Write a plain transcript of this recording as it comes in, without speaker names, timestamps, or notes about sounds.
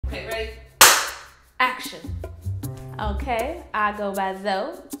Okay, ready? Action. Okay, I go by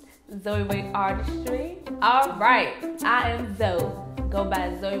Zoe. Zoe Luv Artistry. Alright, I am Zoe. Go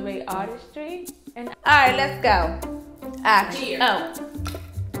by Zoe Luv Artistry. And alright, let's go. Action. Here. Oh.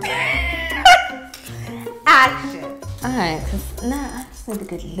 Action. Alright, cause I just need to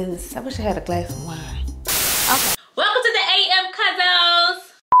get loose. I wish I had a glass of wine. Okay. Welcome to the AM Cuzzos.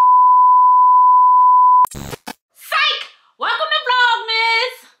 Psych! Welcome to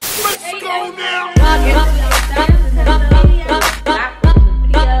Vlogmas. Let's go now.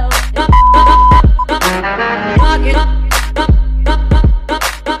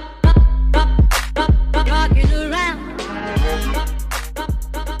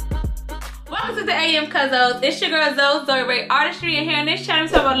 Welcome to the AM Cuzzos. It's your girl Zoe Luv Ya Artistry, and here on this channel we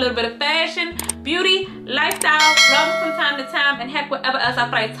talk about a little bit of fashion, beauty, lifestyle, vlogging from time to time, and heck, whatever else I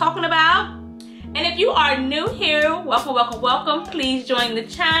feel like talking about. And if you are new here, welcome, welcome, welcome. Please join the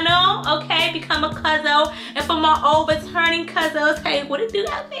channel, okay? Become a Cuzzo. And for my old returning Cuzzos, hey, what it do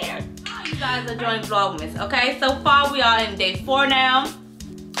out there? You guys are joining Vlogmas, okay? So far, we are in day 4 now.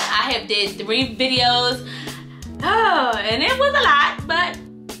 I have did 3 videos. Oh, and it was a lot, but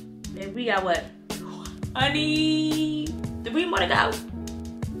we got what? Honey, 3 more to go.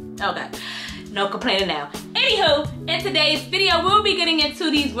 Okay, no complaining now. Anywho, in today's video, we'll be getting into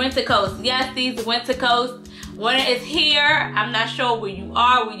these winter coats. Yes, these winter coats. Winter is here. I'm not sure where you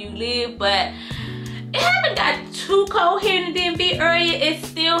are, where you live, but it haven't got too cold here in the DMV area. It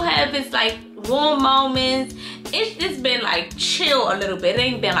still have its like warm moments. It's just been like chill a little bit. It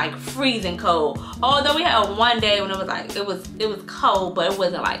ain't been like freezing cold. Although we had one day when it was like it was cold, but it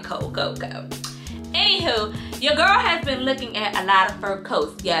wasn't like cold. Anywho, your girl has been looking at a lot of fur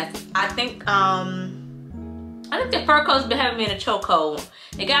coats. Yes, I think the fur coats been having me in a chokehold.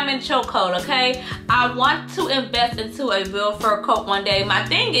 It got me in a chokehold, okay? I want to invest into a real fur coat one day. My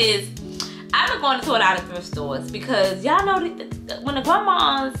thing is, I've been going to a lot of thrift stores because y'all know when the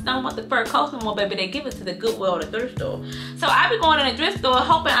grandmas don't want the fur coats no more, baby, they give it to the Goodwill or the thrift store. So I be going in a thrift store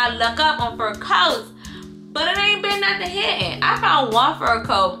hoping I luck up on fur coats, but it ain't been nothing hitting. I found one fur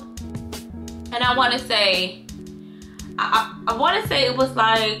coat, and I want to say, I want to say it was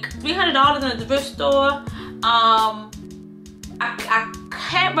like $300 in the thrift store. I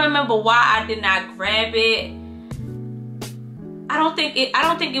can't remember why I did not grab it. I don't think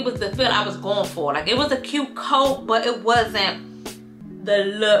it was the feel I was going for. Like, it was a cute coat, but it wasn't the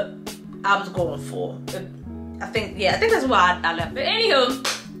look I was going for. I think that's why I left it. Anywho,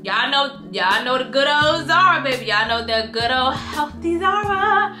 y'all know the good old Zara, baby. Y'all know that good old healthy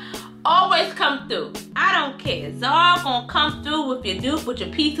Zara always come through. I don't care. Zara gonna come through with your dupe, with your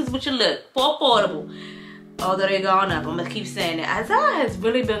pieces, with your look. For affordable. Although they're going up, I'm gonna keep saying it. Zara has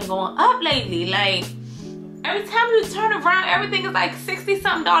really been going up lately. Like, every time you turn around, everything is like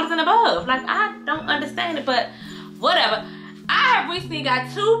 $60-something and above. Like, I don't understand it, but whatever. I have recently got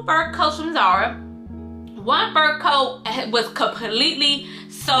 2 fur coats from Zara. One fur coat was completely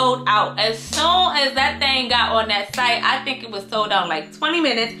sold out. As soon as that thing got on that site, I think it was sold out in like 20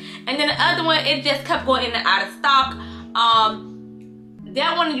 minutes. And then the other one, it just kept going in and out of stock.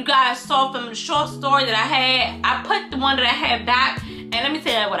 That one you guys saw from the short story that I had. I put the one that I had back, and let me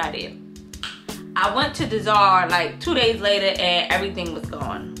tell you what I did. I went to the Zara like 2 days later and everything was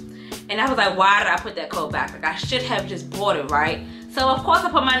gone. And I was like, why did I put that coat back? Like, I should have just bought it, right? So of course I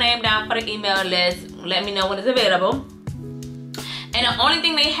put my name down for the email list. Let me know when it's available. And the only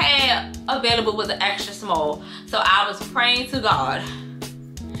thing they had available was an extra small. So I was praying to God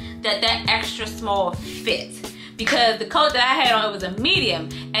that extra small fit. Because the coat that I had on, it was a medium.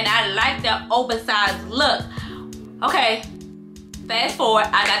 And I liked that oversized look. Okay. Fast forward,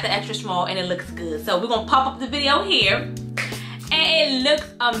 I got the extra small and it looks good. So we're gonna pop up the video here. And it looks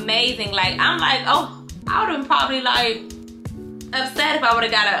amazing. Like, I'm like, oh, I would have been probably like upset if I would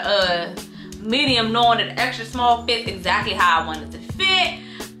have got a medium, knowing that the extra small fits exactly how I wanted to fit.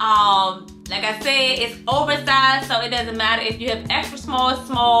 Like I said, it's oversized, so it doesn't matter if you have extra small,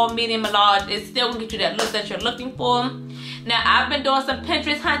 small, medium, or large. It's still gonna get you that look that you're looking for. Now, I've been doing some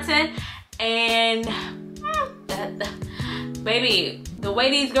Pinterest hunting, and baby, the way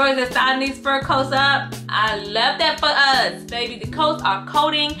these girls are styling these fur coats up, I love that for us, baby. The coats are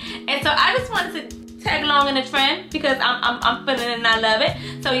coating, and so I just wanted to tag along in the trend because I'm feeling it and I love it.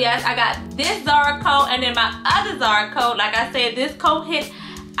 So yes, I got this Zara coat, and then my other Zara coat. Like I said, this coat hit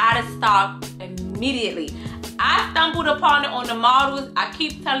out of stock immediately. I stumbled upon it on the models. I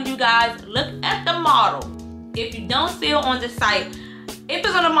keep telling you guys, look at the model. If you don't see it on the site, if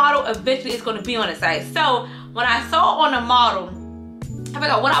it's on the model, eventually it's going to be on the site. So when I saw it on the model, I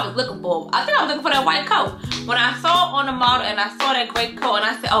forgot what I was looking for. I think I was looking for that white coat. When I saw it on the model and I saw that gray coat and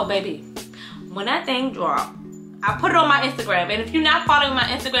I said, oh baby, when that thing dropped, I put it on my Instagram. And if you're not following my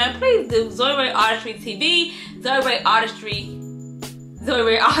Instagram, please do. Zoe Rd Artistry TV, Zoe Rd Artistry, Zoe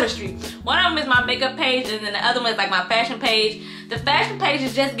Rd Artistry. One of them is my makeup page and then the other one is like my fashion page. The fashion page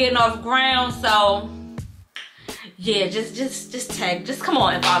is just getting off ground, so yeah, just come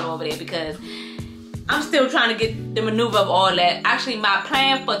on and follow over there because I'm still trying to get the maneuver of all that. Actually, my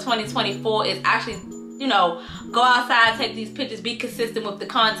plan for 2024 is actually, you know, go outside, take these pictures, be consistent with the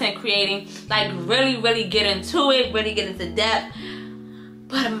content creating, like really get into it, really get into depth.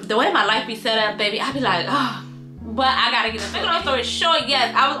 But the way my life be set up, baby, I be like, oh, but I gotta get it. Make a long story short,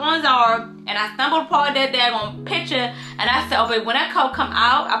 yes, I was on Zara and I stumbled upon that daggone picture and I said, oh baby, when that coat come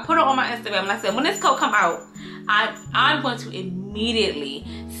out, I put it on my Instagram and I said, when this coat come out, I'm going to immediately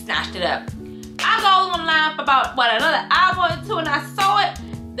snatch it up. I go online for about, what, another hour or two and I saw it.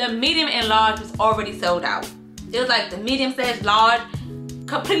 The medium and large was already sold out. It was like the medium size, large,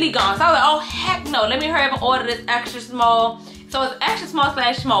 completely gone. So I was like, oh heck no, let me hurry up and order this extra small. So it's extra small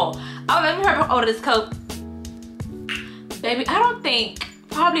slash small. I was like, let me hurry up and order this coat. Baby, I don't think,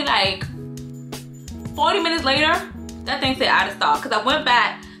 probably like 40 minutes later, that thing said out of stock. Cause I went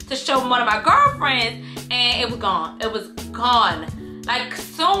back to show one of my girlfriends and it was gone. It was gone. Like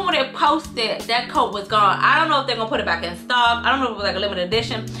soon when they posted, that coat was gone. I don't know if they're gonna put it back in stock. I don't know if it was like a limited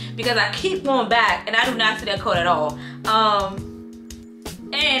edition because I keep going back and I do not see that coat at all.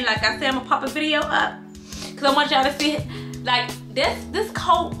 And like I said, I'm gonna pop a video up because I want y'all to see it. Like this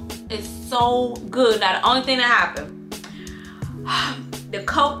coat is so good. Now the only thing that happened, the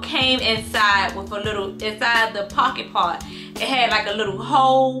coat came inside with a little, inside the pocket part, it had like a little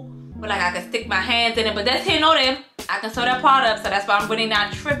hole where like I could stick my hands in it, but that's here nor there. I can sew that part up, so that's why I'm really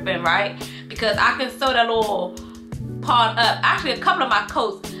not tripping, right? Because I can sew that little part up. Actually, a couple of my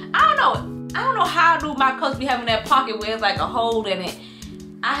coats, I don't know how do my coats be having that pocket where it's like a hole in it.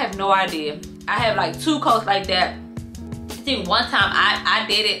 I have no idea. I have like 2 coats like that. I think one time I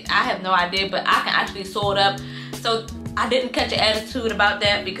did it, I have no idea, but I can actually sew it up. So I didn't catch an attitude about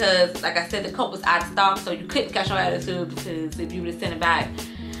that because like I said, the coat was out of stock, so you couldn't catch no attitude because if you would have sent it back,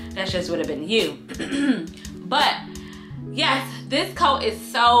 that just would have been you. But yes, this coat is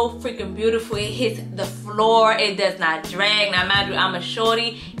so freaking beautiful. It hits the floor, it does not drag. Now mind you, I'm a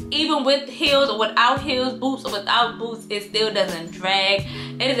shorty. Even with heels or without heels, boots or without boots, it still doesn't drag.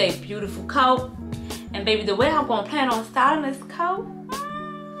 It is a beautiful coat. And baby, the way I'm gonna plan on styling this coat,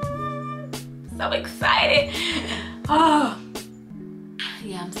 so excited. Oh,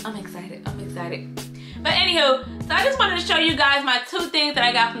 yeah, I'm excited, I'm excited. But anywho, so I just wanted to show you guys my 2 things that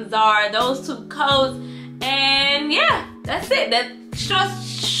I got from Zara, those 2 coats. And yeah, that's it. That's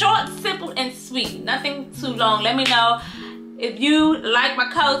short, simple, and sweet. Nothing too long. Let me know if you like my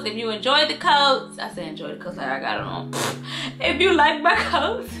coats, if you enjoyed the coats. I say enjoy the coats like I got it on. If you like my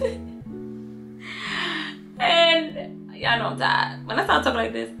coats. And y'all know I'm tired. When I start talking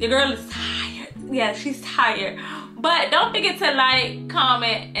like this, your girl is tired. Yeah, she's tired. But don't forget to like,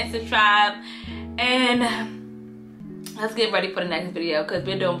 comment, and subscribe. And let's get ready for the next video because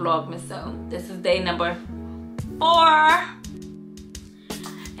we're doing Vlogmas. So this is day number 4.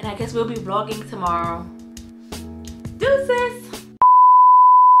 And I guess we'll be vlogging tomorrow. Deuces.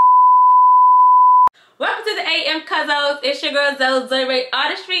 Welcome to the AM Cuzos. It's your girl Zoe Rd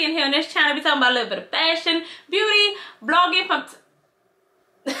Artistry, and here on this channel we talking about a little bit of fashion, beauty, vlogging from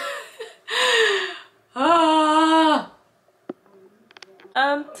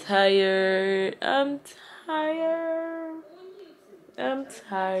I'm tired. I'm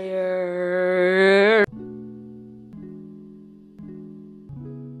tired.